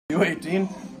You 18?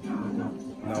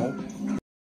 No.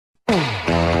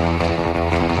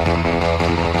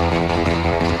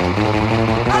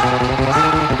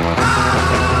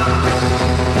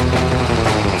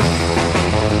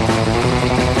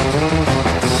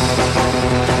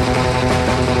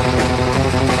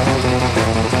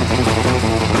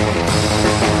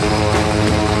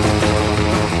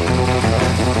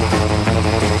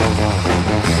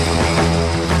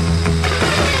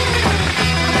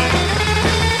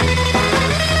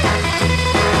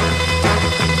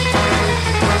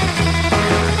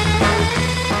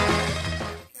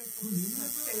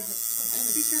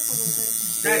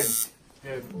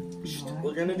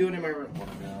 We're gonna do it in my room.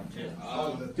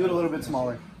 Do it a little bit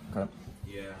smaller. Okay.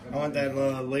 Yeah. I want that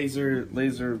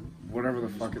laser, whatever the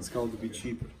fuck it's called, to be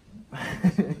cheap. I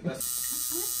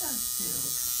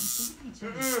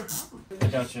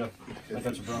got you. I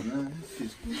got you, bro.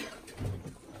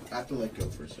 I have to let go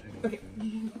for a second. Okay.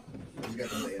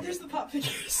 There's the pop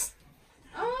pictures.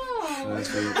 Oh.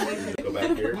 Go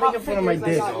back here. Making fun of my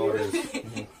dick.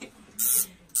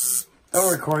 Don't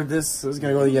record this. This is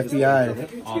gonna go to the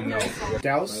FBI. Oh no.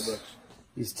 Douse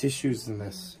these tissues in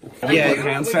this. Yeah,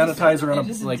 hand sanitizer and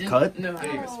a like cut. No.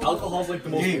 Alcohol's like the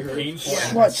most painful.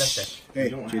 What? Hey,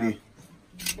 JD.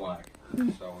 Black.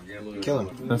 Kill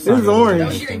him. This is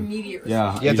orange. Your immediate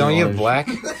Yeah. Yeah, don't you have black?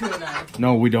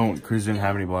 No, we don't. Chris didn't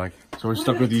have any black, so we're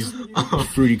stuck with these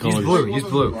fruity colors. He's blue. He's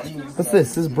blue. What's this?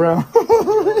 This is brown.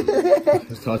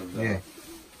 Yeah.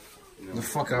 The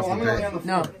fuck off the bed.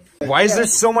 No. Why is there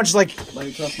so much like?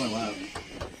 Lay across my lap.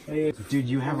 Dude,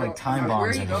 you have like time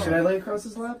bombs in Should here. I lay across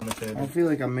his lap? I feel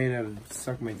like I'm made out of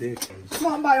suck my dick. Come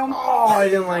on, by him. Oh, I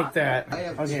didn't like that.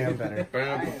 Okay, I'm better.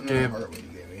 Gabe,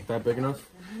 that big enough?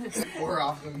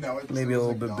 Maybe a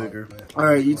little bit bigger.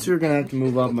 Alright, you two are gonna have to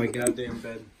move up my goddamn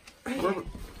bed.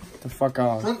 The fuck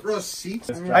off. Front row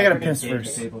seats. I gotta piss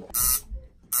first.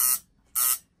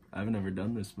 I've never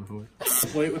done this before.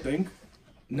 Plate with ink?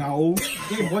 No.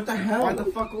 Dude, what the hell? Why the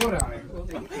fuck would I?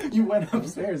 You went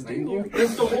upstairs, didn't you?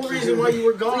 That's the whole reason why you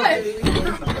were gone.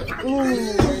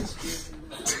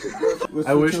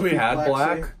 I wish we had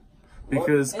black,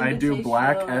 because I do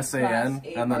black S-A-N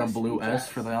and then a blue S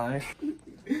for the I.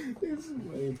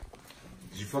 Did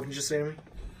you fucking just say to me?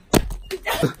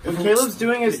 If Caleb's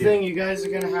doing his thing, you guys are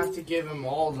gonna have to give him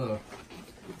all the...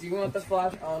 Do you want the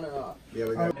flash on or off? Yeah,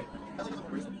 we got it.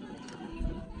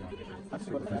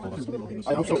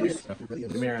 I hope so.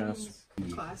 Mirror us.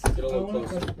 Class. Get a little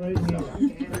closer.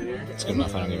 It's good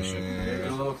enough. I don't give a shit.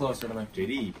 Get a little closer to me.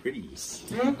 JD, pretty.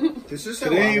 This is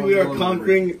Today we are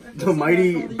conquering the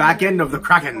mighty back end of the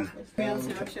Kraken.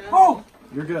 Snapchat. Oh!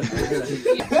 You're good. You're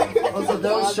good. Also,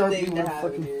 that was Sharpie Thing to with have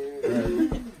fucking... here.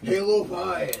 Halo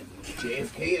Pie and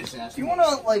JFK assassin. Do you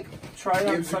wanna, like, try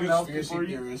on something else before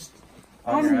you...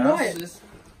 On your ass?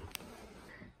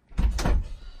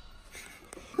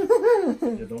 Yeah,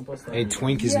 don't bust that. Hey,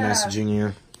 Twink is messaging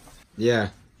you. Yeah.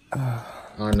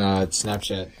 On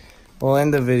Snapchat. We'll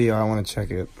end the video, I wanna check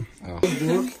it. Oh.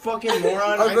 You fucking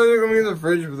moron. I thought they were gonna be in the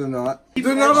fridge, but they're not.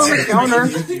 They're not on the counter.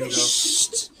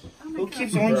 Who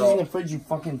keeps oranges in the fridge, you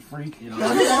fucking freak? You know I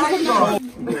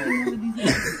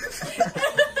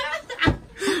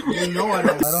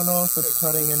don't. I don't know if it's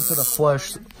cutting into the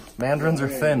flesh. Mandarins are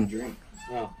thin.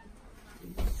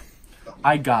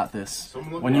 I got this.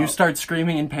 When you start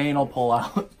screaming in pain, I'll pull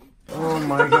out. Oh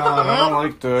my god, I don't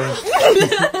like this.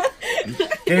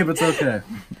 Gabe, it's okay.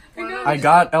 I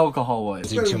got alcohol wipes.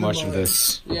 Do too much of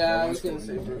this. Yeah, I was gonna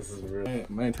say this.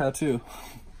 My tattoo.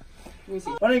 Let me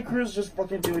see. Why didn't Chris just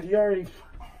fucking do it? He already...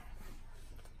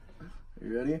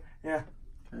 You ready? Yeah.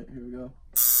 Okay, here we go.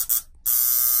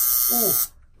 Ooh.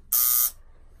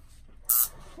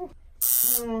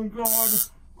 Oh god.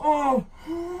 Oh!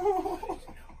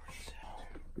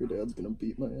 Your dad's gonna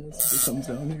beat my ass if he comes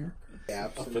down here. A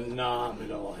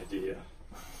phenomenal idea.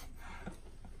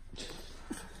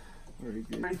 Very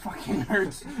good. It fucking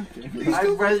hurts.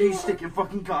 I'd rather you stick your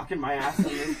fucking cock in my ass than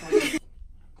this.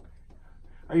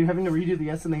 Are you having to redo the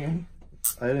S and the A?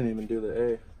 I didn't even do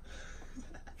the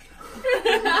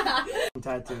A.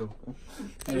 Tattoo.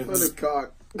 Hey, for the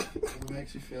cock. If it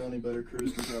makes you feel any better,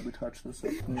 Cruz can probably touch this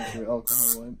up. Your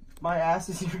alcohol wipe. My ass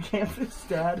is your canvas,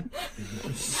 Dad.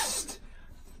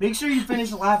 Make sure you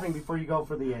finish laughing before you go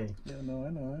for the A. Yeah, no, I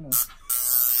know.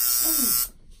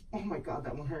 Oh my god,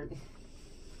 that one hurt.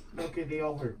 Okay, they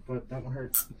all hurt, but that one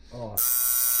hurt a lot.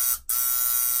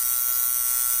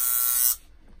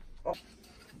 Oh.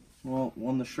 Well,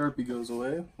 when the Sharpie goes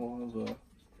away, we'll have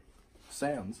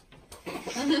sands.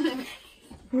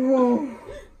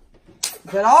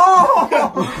 Get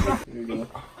off! Here you go.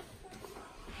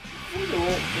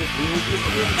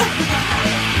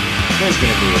 There's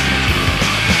gonna be a